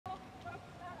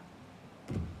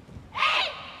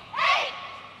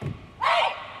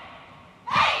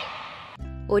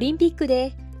オリンピック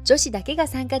で女子だけが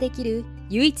参加できる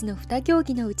唯一の2競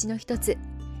技のうちの一つ。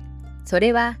そ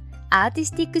れはアーティ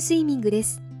スティックスイミングで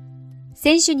す。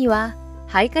選手には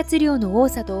肺活量の多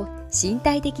さと身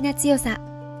体的な強さ、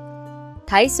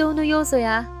体操の要素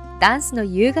やダンスの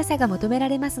優雅さが求めら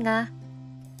れますが、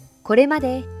これま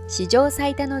で史上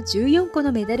最多の14個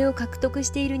のメダルを獲得し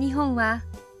ている日本は、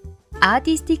アー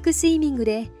ティスティックスイミング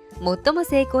で最も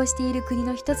成功している国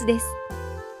の一つです。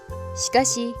しか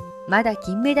し、まだ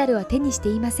金メダルは手にして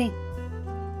いません。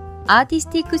アーティス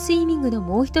ティックスイミングの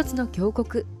もう一つの強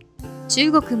国、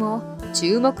中国も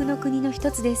注目の国の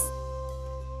一つです。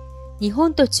日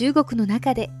本と中国の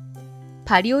中で、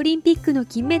パリオリンピックの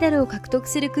金メダルを獲得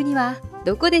する国は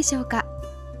どこでしょうか。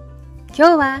今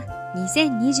日は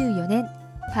2024年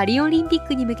パリオリンピッ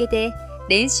クに向けて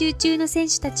練習中の選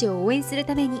手たちを応援する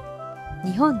ために、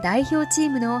日本代表チー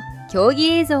ムの競技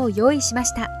映像を用意しま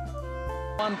した。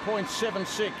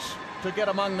1.76 to get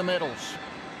among the medals.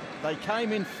 They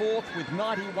came in fourth with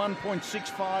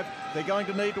 91.65. They're going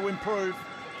to need to improve.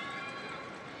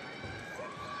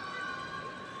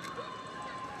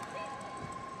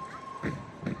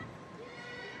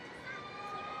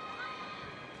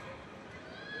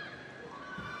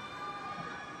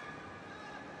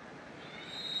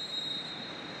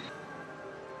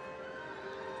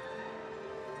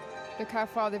 Look how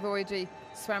far they've already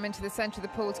swam into the centre of the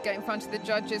pool to get in front of the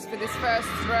judges for this first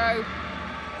throw.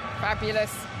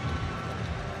 Fabulous.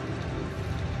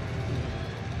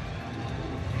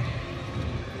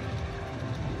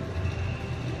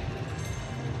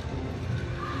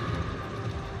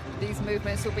 These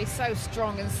movements will be so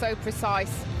strong and so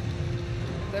precise.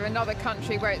 They're another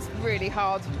country where it's really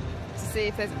hard to see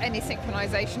if there's any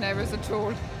synchronisation errors at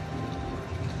all.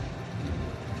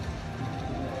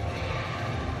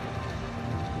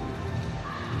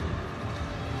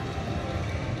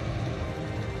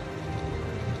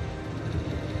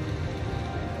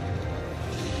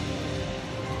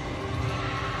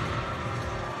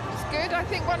 Good. I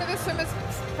think one of the swimmers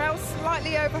fell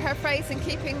slightly over her face and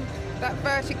keeping that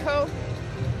vertical.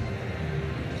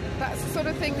 That's the sort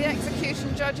of thing the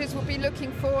execution judges will be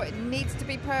looking for. It needs to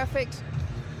be perfect.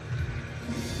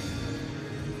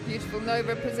 Beautiful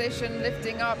Nova position,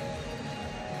 lifting up.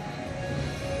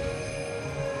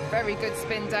 Very good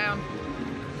spin down.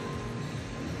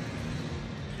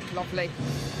 Lovely.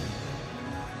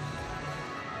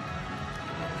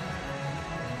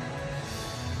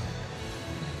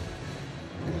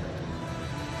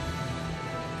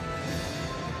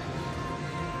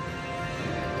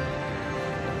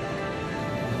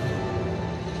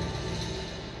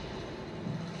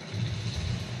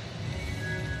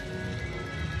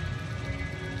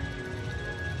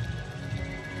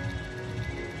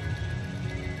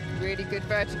 Really good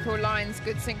vertical lines,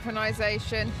 good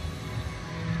synchronization.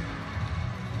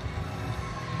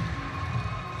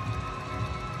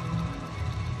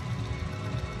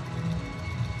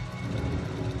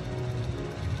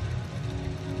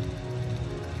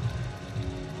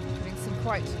 Putting some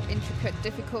quite intricate,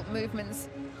 difficult movements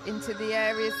into the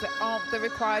areas that aren't the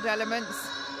required elements.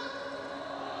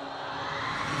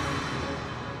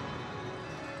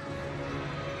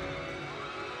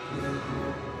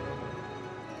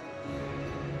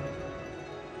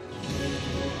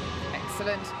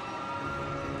 Excellent.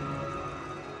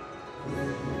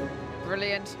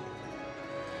 Brilliant.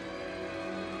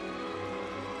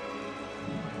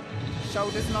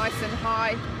 Shoulders nice and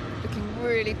high, looking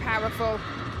really powerful.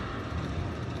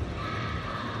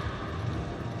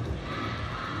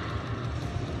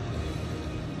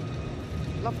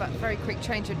 Love that very quick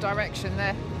change of direction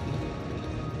there.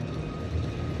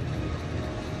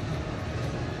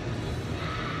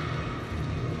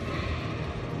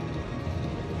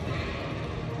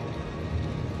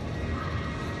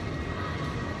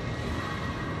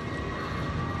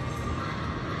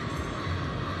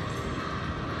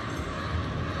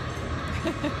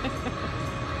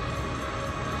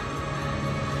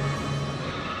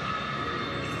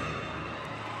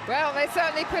 Well, they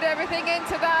certainly put everything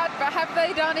into that, but have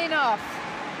they done enough?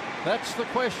 That's the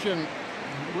question.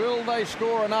 Will they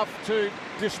score enough to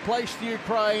displace the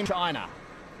Ukraine? China.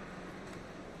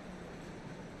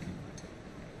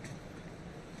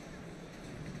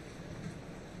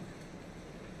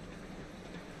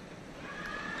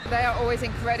 They are always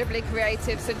incredibly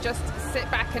creative, so just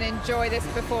sit back and enjoy this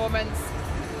performance.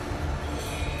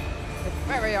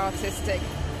 They're very artistic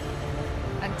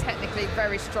and technically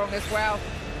very strong as well.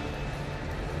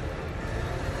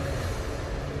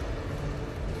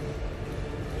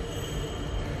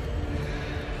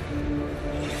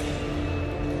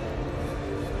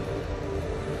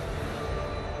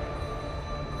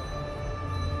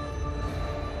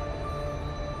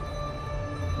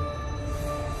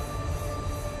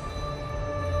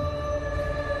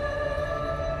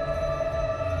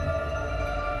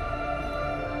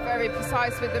 very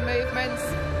precise with the movements.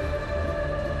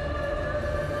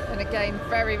 And again,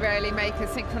 very rarely make a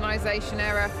synchronization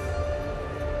error.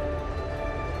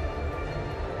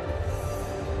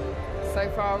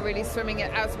 So far, really swimming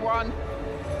it as one.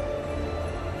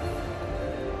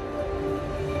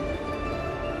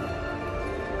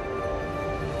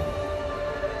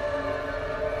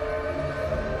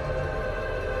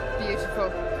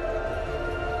 Beautiful.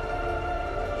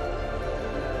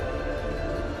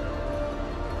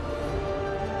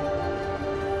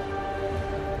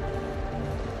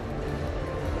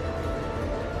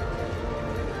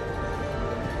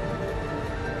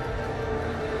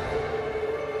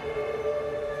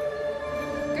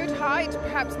 Good height,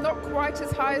 perhaps not quite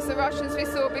as high as the Russians we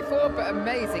saw before, but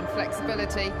amazing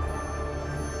flexibility.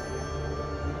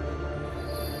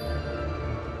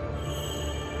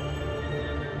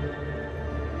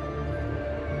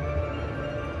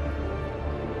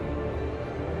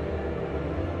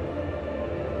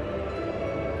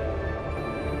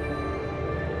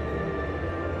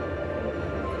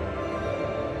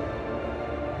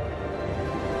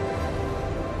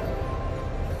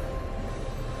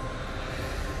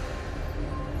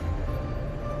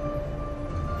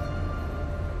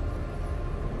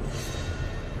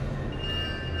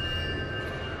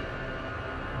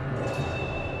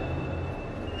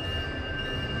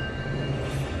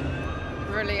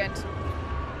 Brilliant.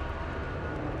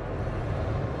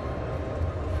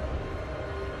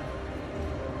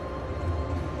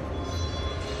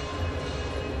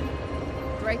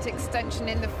 Great extension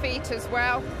in the feet as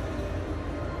well.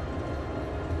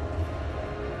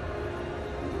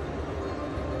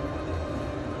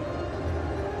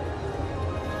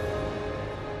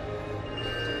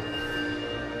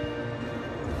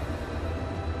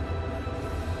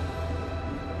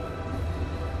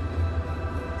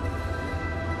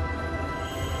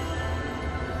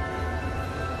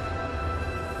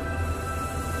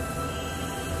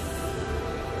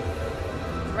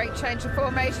 Great change of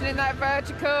formation in that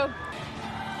vertical.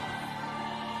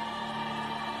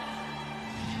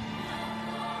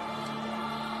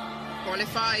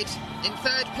 Qualified in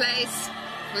third place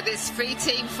for this free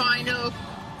team final.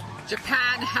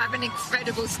 Japan have an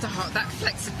incredible start. That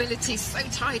flexibility so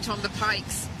tight on the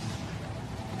pikes.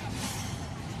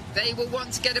 They will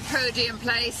want to get a podium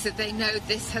place, so they know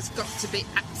this has got to be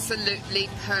absolutely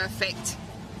perfect.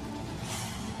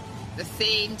 The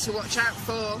theme to watch out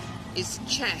for is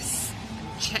chess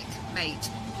and checkmate.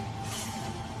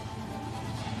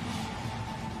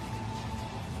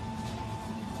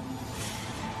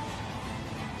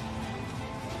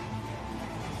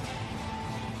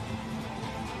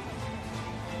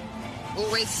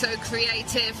 Always so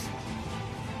creative.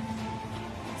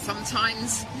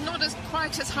 Sometimes not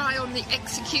quite as high on the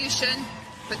execution,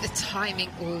 but the timing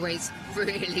always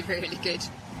really, really good.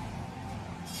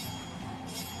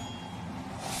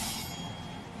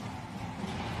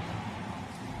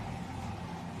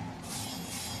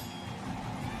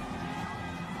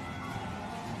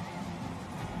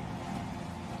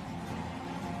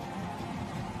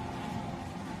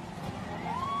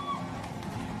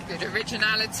 Good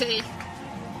originality.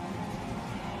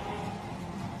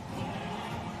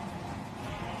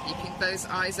 Keeping those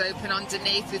eyes open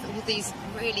underneath with all these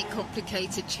really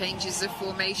complicated changes of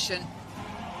formation.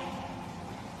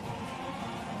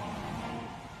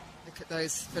 Look at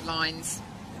those for lines.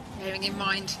 Bearing in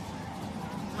mind,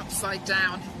 upside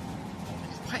down.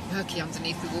 It's quite murky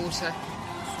underneath the water.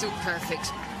 Still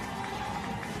perfect.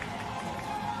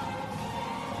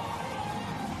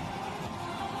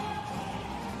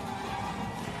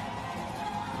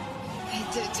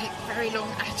 It didn't take very long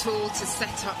at all to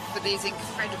set up for these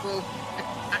incredible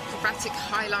acrobatic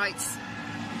highlights.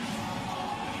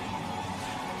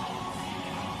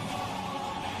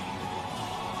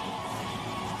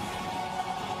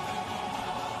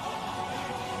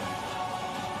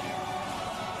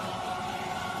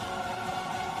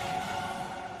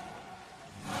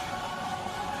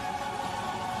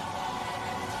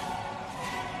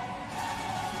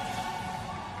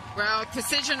 Well,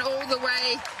 precision all the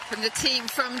way from the team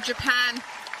from Japan,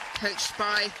 coached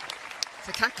by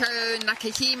Takako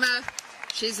Nakahima.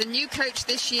 She's a new coach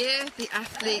this year. The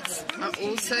athletes are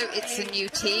also, it's a new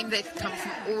team. They've come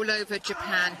from all over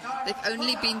Japan. They've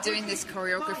only been doing this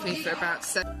choreography for about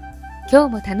 7. 今日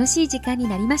も楽しい時間に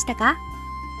なりましたか？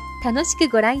楽しく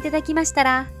ご覧いただきました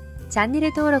ら、チャンネル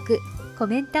登録、コ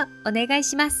メントお願い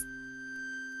します。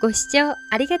ご視聴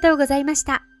ありがとうございまし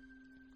た。